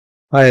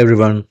Hi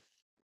everyone,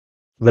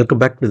 welcome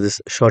back to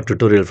this short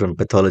tutorial from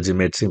Pathology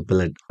made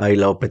simple at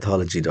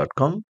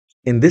ilovepathology.com.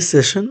 In this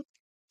session,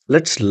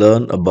 let's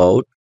learn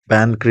about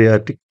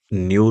pancreatic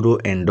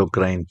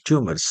neuroendocrine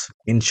tumors.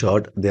 In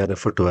short, they are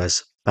referred to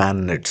as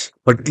PanNETs.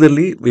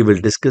 Particularly, we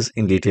will discuss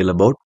in detail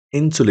about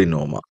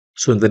insulinoma.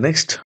 So in the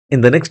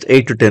next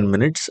 8 to 10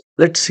 minutes,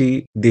 let's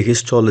see the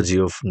histology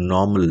of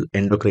normal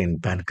endocrine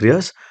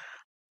pancreas,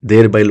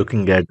 thereby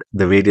looking at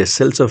the various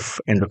cells of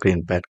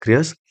endocrine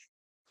pancreas.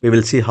 We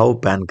will see how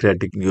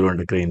pancreatic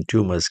neuroendocrine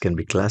tumors can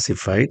be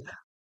classified.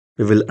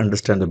 We will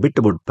understand a bit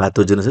about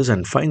pathogenesis,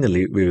 and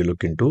finally, we will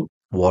look into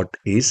what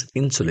is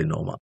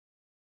insulinoma.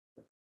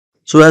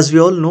 So, as we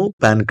all know,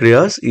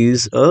 pancreas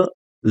is a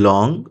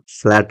long,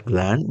 flat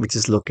gland which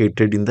is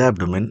located in the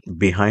abdomen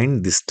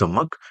behind the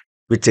stomach,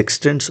 which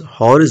extends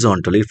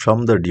horizontally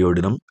from the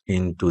duodenum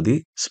into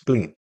the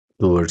spleen,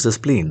 towards the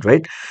spleen,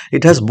 right?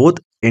 It has both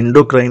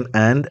endocrine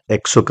and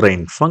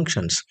exocrine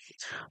functions.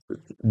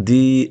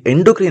 The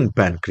endocrine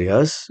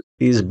pancreas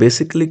is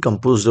basically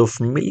composed of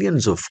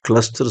millions of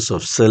clusters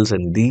of cells,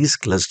 and these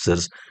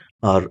clusters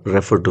are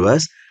referred to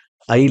as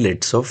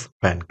islets of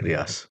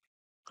pancreas,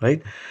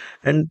 right?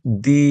 And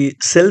the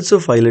cells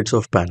of islets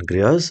of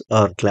pancreas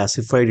are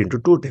classified into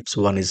two types.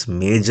 One is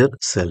major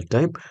cell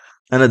type,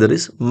 another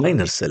is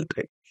minor cell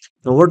type.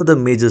 Now, what are the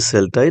major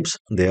cell types?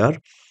 They are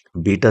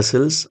beta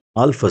cells,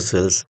 alpha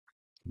cells,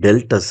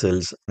 delta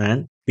cells,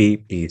 and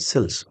PP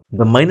cells.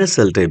 The minor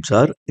cell types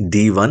are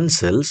D1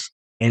 cells,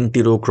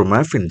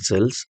 enterochromaffin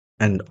cells,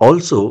 and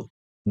also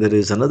there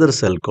is another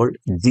cell called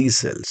G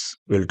cells.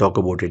 We'll talk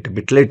about it a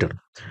bit later.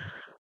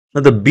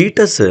 Now, the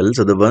beta cells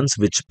are the ones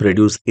which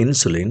produce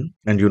insulin,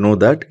 and you know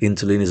that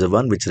insulin is the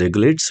one which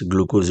regulates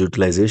glucose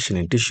utilization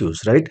in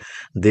tissues, right?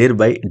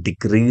 Thereby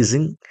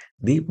decreasing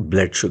the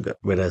blood sugar.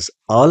 Whereas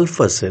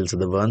alpha cells are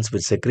the ones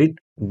which secrete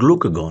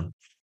glucagon.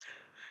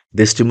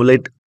 They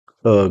stimulate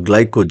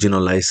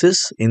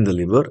glycogenolysis in the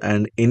liver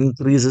and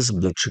increases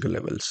blood sugar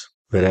levels.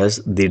 Whereas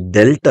the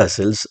delta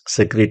cells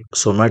secrete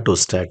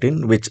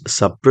somatostatin, which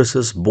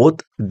suppresses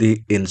both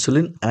the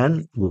insulin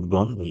and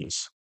glucagon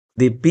release.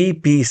 The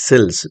PP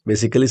cells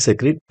basically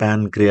secrete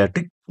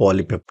pancreatic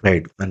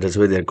polypeptide, and that's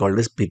why they are called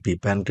as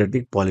PP,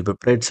 pancreatic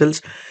polypeptide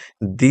cells.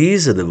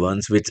 These are the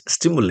ones which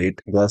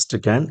stimulate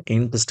gastric and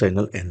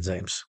intestinal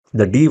enzymes.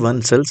 The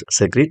D1 cells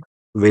secrete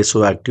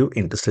vasoactive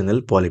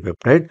intestinal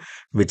polypeptide,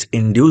 which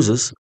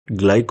induces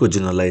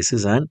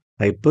glycogenolysis and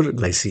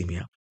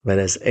hyperglycemia.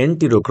 Whereas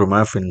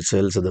enterochromaffin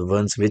cells are the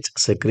ones which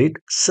secrete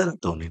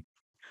serotonin.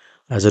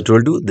 As I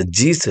told you, the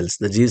G cells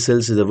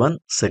is the one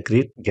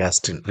secrete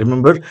gastrin.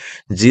 Remember,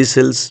 G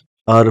cells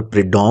are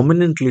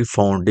predominantly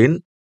found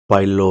in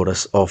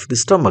pylorus of the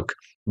stomach,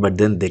 but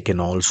then they can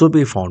also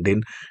be found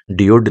in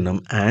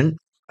duodenum and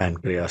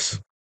pancreas.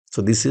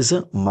 So this is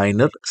a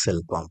minor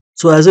cell form.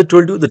 So as I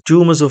told you, the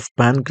tumors of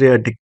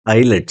pancreatic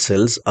islet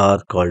cells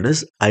are called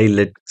as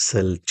islet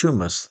cell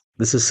tumors.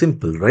 This is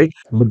simple, right?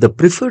 But the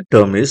preferred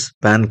term is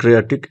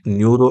pancreatic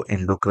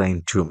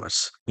neuroendocrine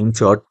tumors. In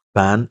short,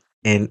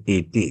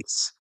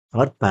 PanNETs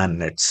or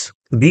PanNETs.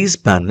 These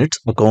PanNETs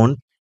account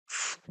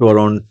for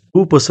around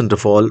 2%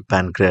 of all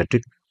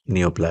pancreatic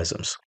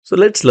neoplasms. So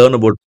let's learn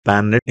about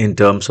PanNET in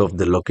terms of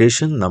the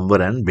location,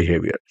 number, and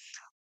behavior.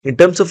 In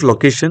terms of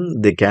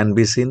location, they can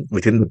be seen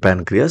within the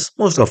pancreas.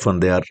 Most often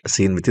they are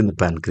seen within the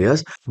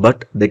pancreas,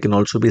 but they can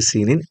also be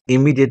seen in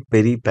immediate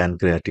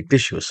peripancreatic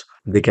tissues.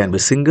 They can be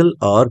single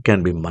or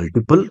can be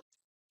multiple.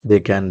 They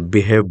can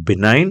behave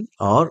benign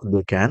or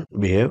they can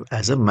behave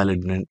as a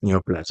malignant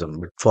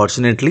neoplasm. But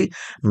fortunately,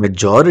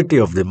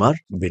 majority of them are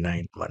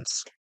benign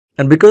ones.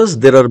 And because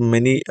there are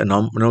many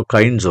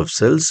kinds of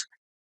cells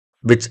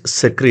which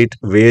secrete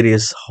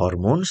various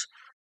hormones,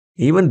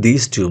 even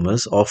these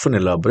tumors often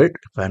elaborate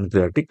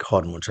pancreatic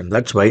hormones, and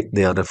that's why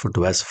they are referred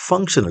to as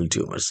functional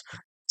tumors.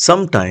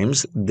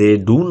 Sometimes they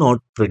do not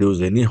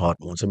produce any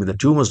hormones. I mean, the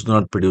tumors do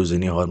not produce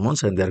any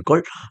hormones, and they are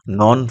called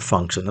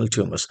non-functional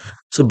tumors.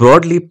 So,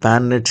 broadly,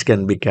 PanNETs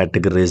can be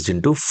categorized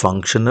into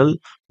functional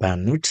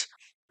PanNETs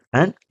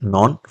and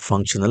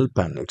non-functional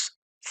PanNETs.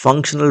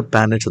 Functional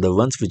PanNETs are the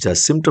ones which are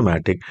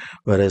symptomatic,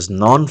 whereas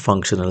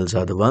non-functionals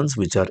are the ones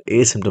which are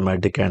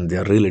asymptomatic and they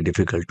are really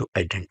difficult to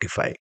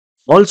identify.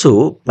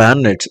 Also,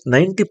 PanNETs,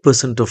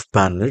 90% of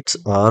PanNETs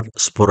are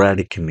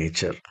sporadic in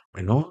nature,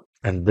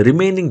 and the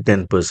remaining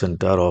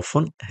 10% are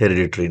often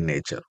hereditary in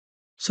nature.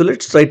 So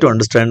let's try to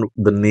understand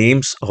the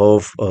names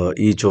of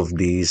each of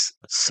these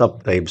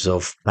subtypes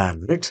of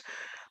PanNETs.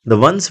 The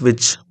ones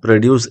which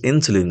produce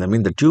insulin, I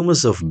mean the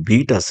tumors of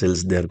beta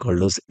cells, they are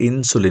called as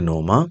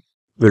insulinoma.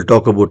 We'll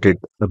talk about it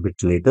a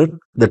bit later.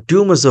 The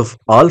tumors of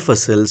alpha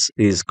cells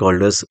is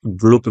called as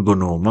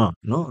glucagonoma,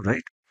 no,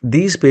 right?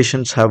 These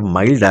patients have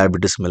mild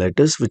diabetes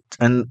mellitus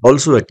and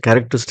also a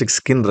characteristic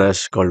skin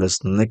rash called as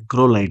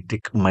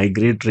necrolytic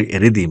migratory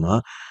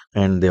erythema,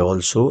 and they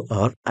also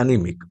are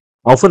anemic.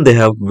 Often they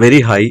have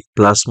very high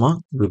plasma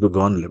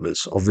glucagon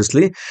levels.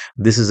 Obviously,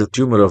 this is a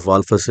tumor of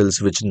alpha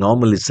cells which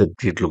normally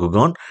secrete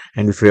glucagon,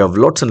 and if you have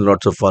lots and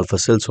lots of alpha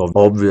cells,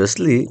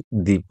 obviously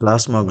the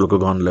plasma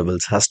glucagon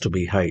levels has to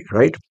be high,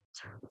 right?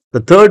 The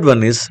third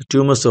one is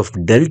tumors of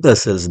delta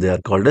cells. They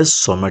are called as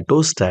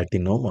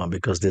somatostatinoma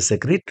because they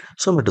secrete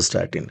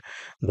somatostatin.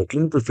 The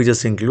clinical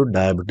features include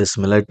diabetes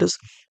mellitus.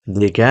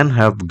 They can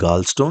have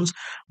gallstones,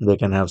 they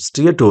can have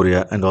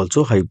steatoria, and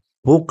also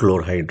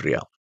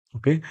hypochlorhydria.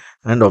 Okay,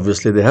 and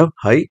obviously they have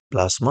high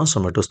plasma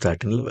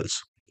somatostatin levels.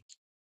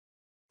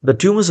 The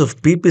tumors of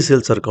PP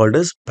cells are called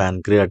as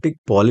pancreatic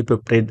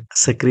polypeptide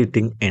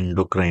secreting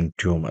endocrine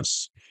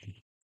tumors.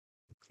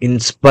 In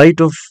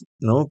spite of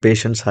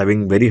patients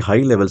having very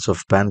high levels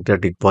of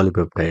pancreatic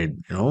polypeptide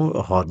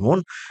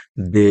hormone,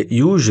 they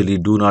usually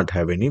do not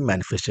have any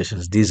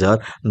manifestations. These are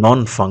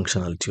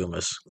non-functional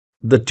tumors.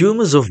 The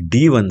tumors of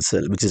D1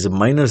 cell, which is a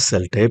minor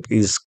cell type,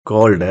 is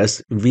called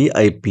as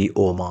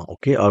VIPoma,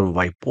 okay, or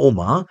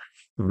Vipoma,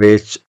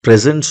 which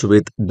presents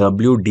with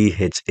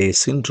WDHA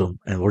syndrome.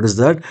 And what is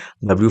that?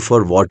 W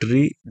for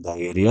watery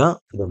diarrhea,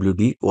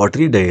 WD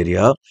watery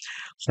diarrhea,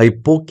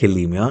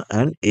 hypokalemia,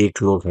 and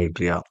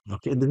achlorhydria.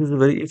 Okay, this is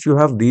very, if you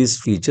have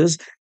these features,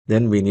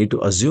 then we need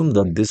to assume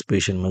that this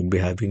patient might be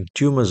having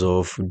tumors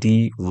of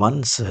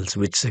D1 cells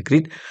which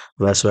secrete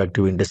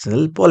vasoactive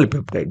intestinal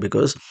polypeptide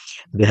because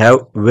they have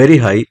very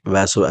high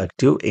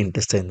vasoactive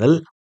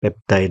intestinal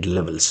peptide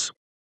levels.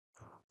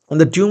 And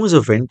the tumors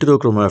of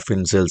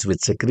enterochromaffin cells which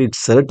secrete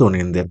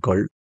serotonin, they are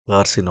called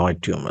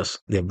carcinoid tumors.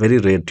 They are very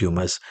rare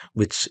tumors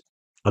which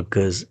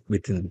occurs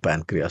within the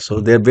pancreas.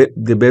 So they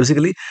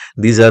basically,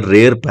 these are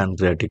rare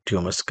pancreatic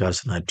tumors,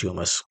 carcinoid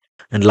tumors.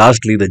 And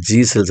lastly, the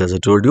G cells, as I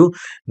told you,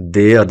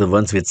 they are the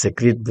ones which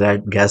secrete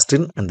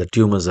gastrin, and the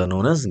tumors are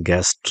known as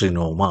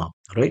gastrinoma.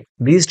 Right?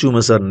 These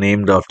tumors are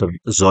named after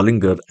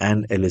Zollinger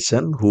and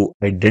Ellison, who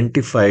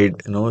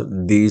identified,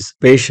 these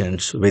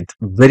patients with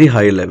very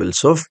high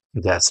levels of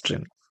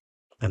gastrin,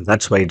 and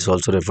that's why it's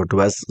also referred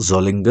to as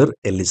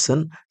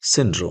Zollinger-Ellison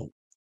syndrome.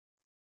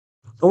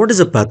 Now, what is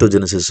the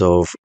pathogenesis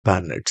of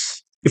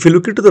PanNETs? If you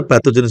look into the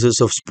pathogenesis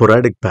of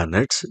sporadic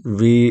PanNETs,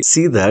 we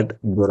see that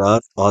there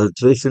are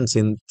alterations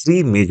in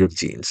three major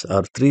genes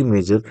or three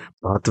major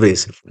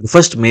pathways. The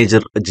first major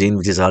gene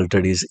which is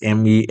altered is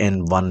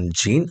MEN1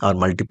 gene or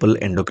multiple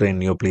endocrine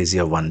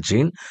neoplasia 1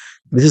 gene.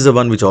 This is the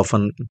one which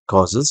often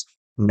causes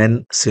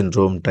MEN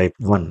syndrome type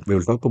 1. We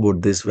will talk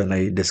about this when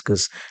I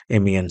discuss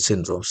MEN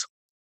syndromes.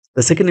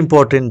 The second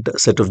important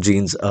set of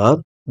genes are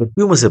the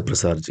tumor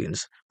suppressor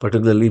genes,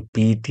 particularly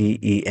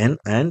PTEN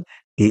and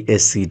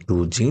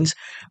TSC2 genes.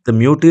 The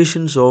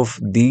mutations of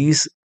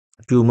these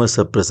tumor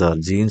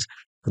suppressor genes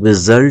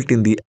result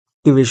in the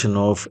activation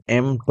of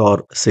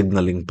mTOR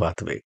signaling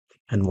pathway.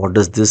 And what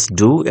does this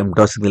do?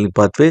 mTOR signaling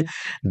pathway.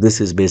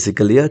 This is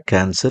basically a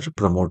cancer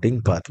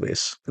promoting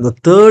pathways. The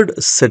third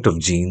set of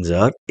genes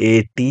are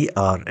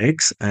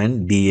ATRX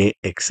and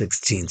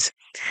DAXX genes.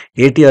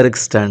 ATRX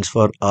stands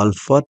for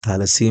alpha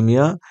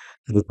thalassemia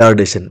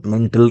retardation,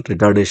 mental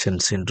retardation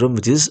syndrome,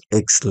 which is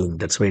X-linked.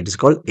 That's why it is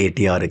called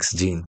ATRX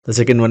gene. The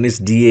second one is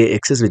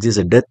DAXS, which is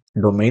a death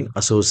domain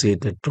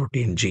associated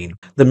protein gene.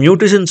 The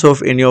mutations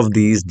of any of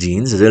these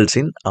genes results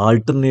in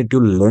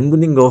alternative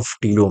lengthening of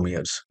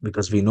telomeres,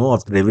 because we know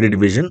after every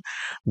division,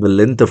 the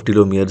length of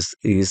telomeres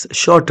is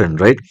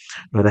shortened, right?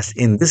 Whereas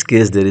in this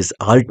case, there is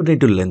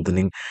alternative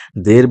lengthening,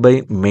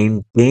 thereby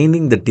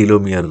maintaining the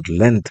telomere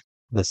length.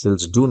 The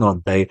cells do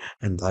not die,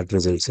 and that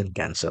results in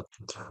cancer.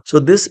 So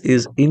this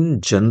is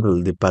in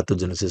general the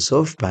pathogenesis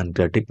of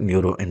pancreatic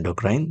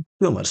neuroendocrine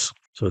tumors.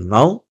 So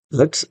now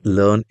let's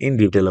learn in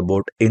detail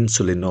about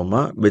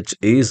insulinoma, which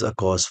is a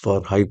cause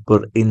for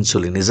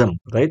hyperinsulinism,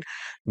 right?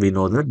 We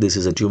know that this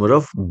is a tumor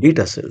of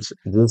beta cells.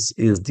 This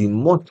is the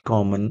most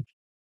common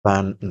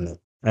PanNET.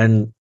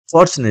 And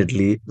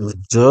fortunately,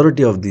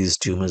 majority of these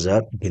tumors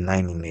are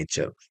benign in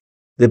nature.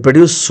 They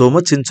produce so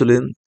much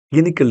insulin,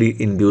 clinically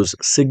induce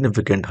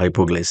significant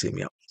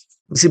hypoglycemia.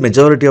 You see,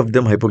 majority of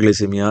them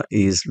hypoglycemia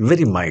is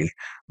very mild,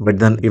 but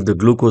then if the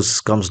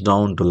glucose comes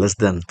down to less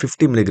than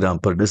 50 milligram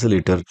per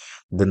deciliter,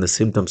 then the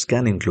symptoms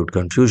can include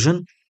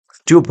confusion,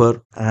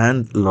 stupor,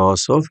 and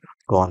loss of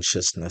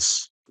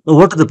consciousness. Now,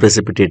 what are the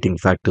precipitating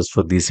factors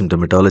for these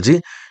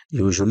symptomatology?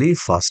 Usually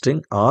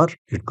fasting, or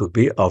it could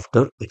be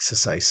after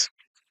exercise.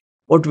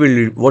 What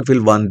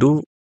will one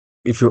do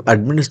if you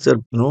administer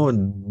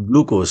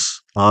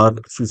glucose, or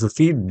if you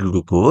feed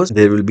glucose?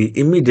 There will be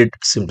immediate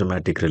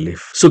symptomatic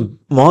relief. So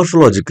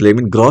morphologically, I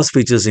mean, gross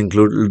features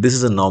include, this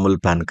is a normal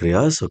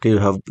pancreas. Okay, you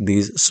have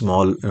these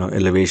small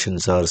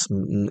elevations or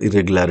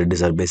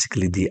irregularities are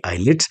basically the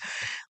islets.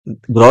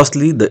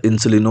 Grossly, the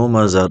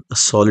insulinomas are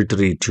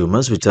solitary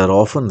tumors which are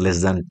often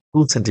less than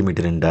 2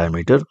 centimeter in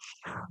diameter.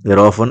 They are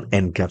often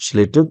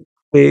encapsulated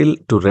pale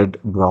to red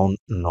brown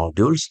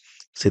nodules.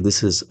 See,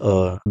 this is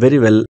a very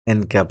well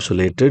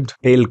encapsulated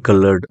pale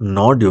colored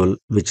nodule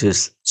which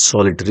is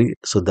solitary.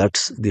 So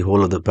that's the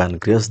whole of the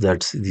pancreas.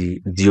 That's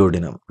the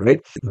duodenum, right?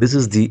 This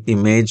is the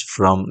image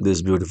from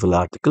this beautiful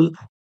article.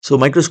 So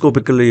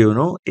microscopically,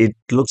 it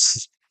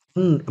looks, I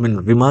mean,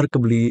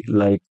 remarkably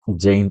like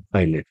giant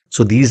islet.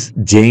 So these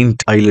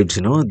giant islets,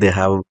 they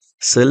have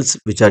cells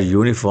which are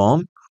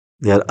uniform.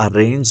 They are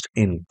arranged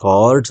in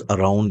cords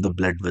around the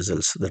blood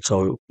vessels. That's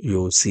how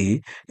you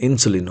see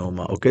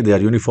insulinoma. Okay, they are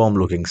uniform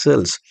looking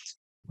cells.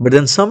 But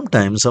then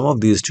sometimes some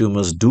of these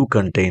tumors do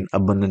contain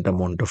abundant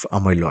amount of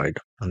amyloid.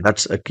 And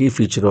that's a key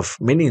feature of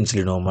many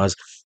insulinomas,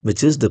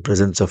 which is the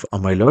presence of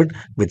amyloid,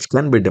 which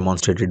can be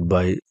demonstrated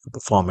by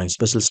performing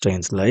special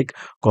stains like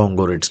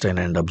Congo red stain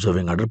and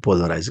observing under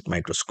polarizing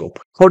microscope.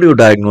 How do you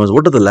diagnose?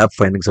 What are the lab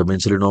findings of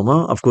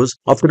insulinoma? Of course,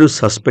 after you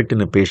suspect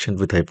in a patient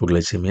with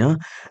hypoglycemia,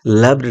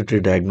 laboratory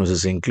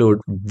diagnoses include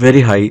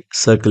very high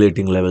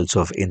circulating levels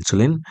of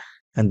insulin.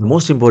 And the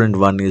most important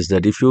one is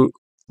that if you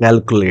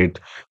calculate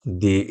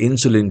the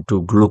insulin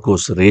to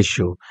glucose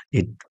ratio,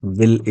 it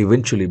will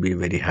eventually be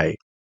very high.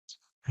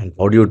 And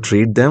how do you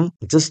treat them?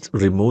 Just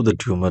remove the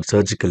tumor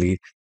surgically.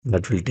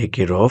 That will take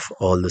care of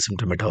all the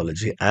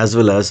symptomatology as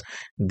well as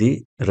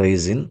the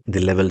rise in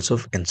the levels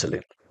of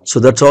insulin. So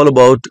that's all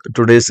about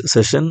today's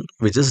session.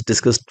 We just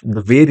discussed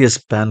the various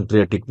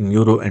pancreatic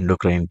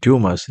neuroendocrine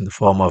tumors in the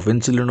form of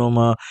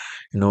insulinoma,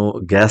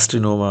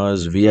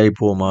 gastrinomas,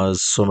 vipomas,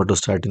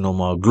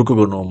 somatostatinoma,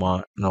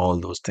 glucagonoma, and all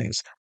those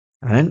things,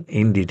 and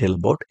in detail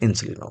about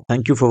insulin.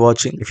 Thank you for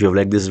watching. If you have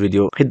liked this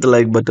video, hit the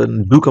like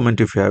button. Do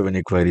comment if you have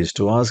any queries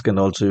to ask, and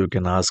also you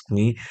can ask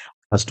me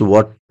as to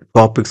what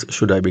topics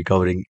should I be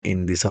covering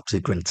in the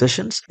subsequent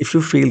sessions. If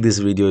you feel this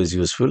video is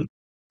useful,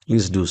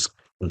 please do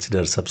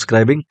consider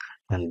subscribing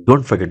and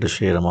don't forget to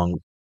share among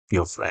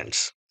your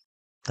friends.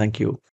 Thank you.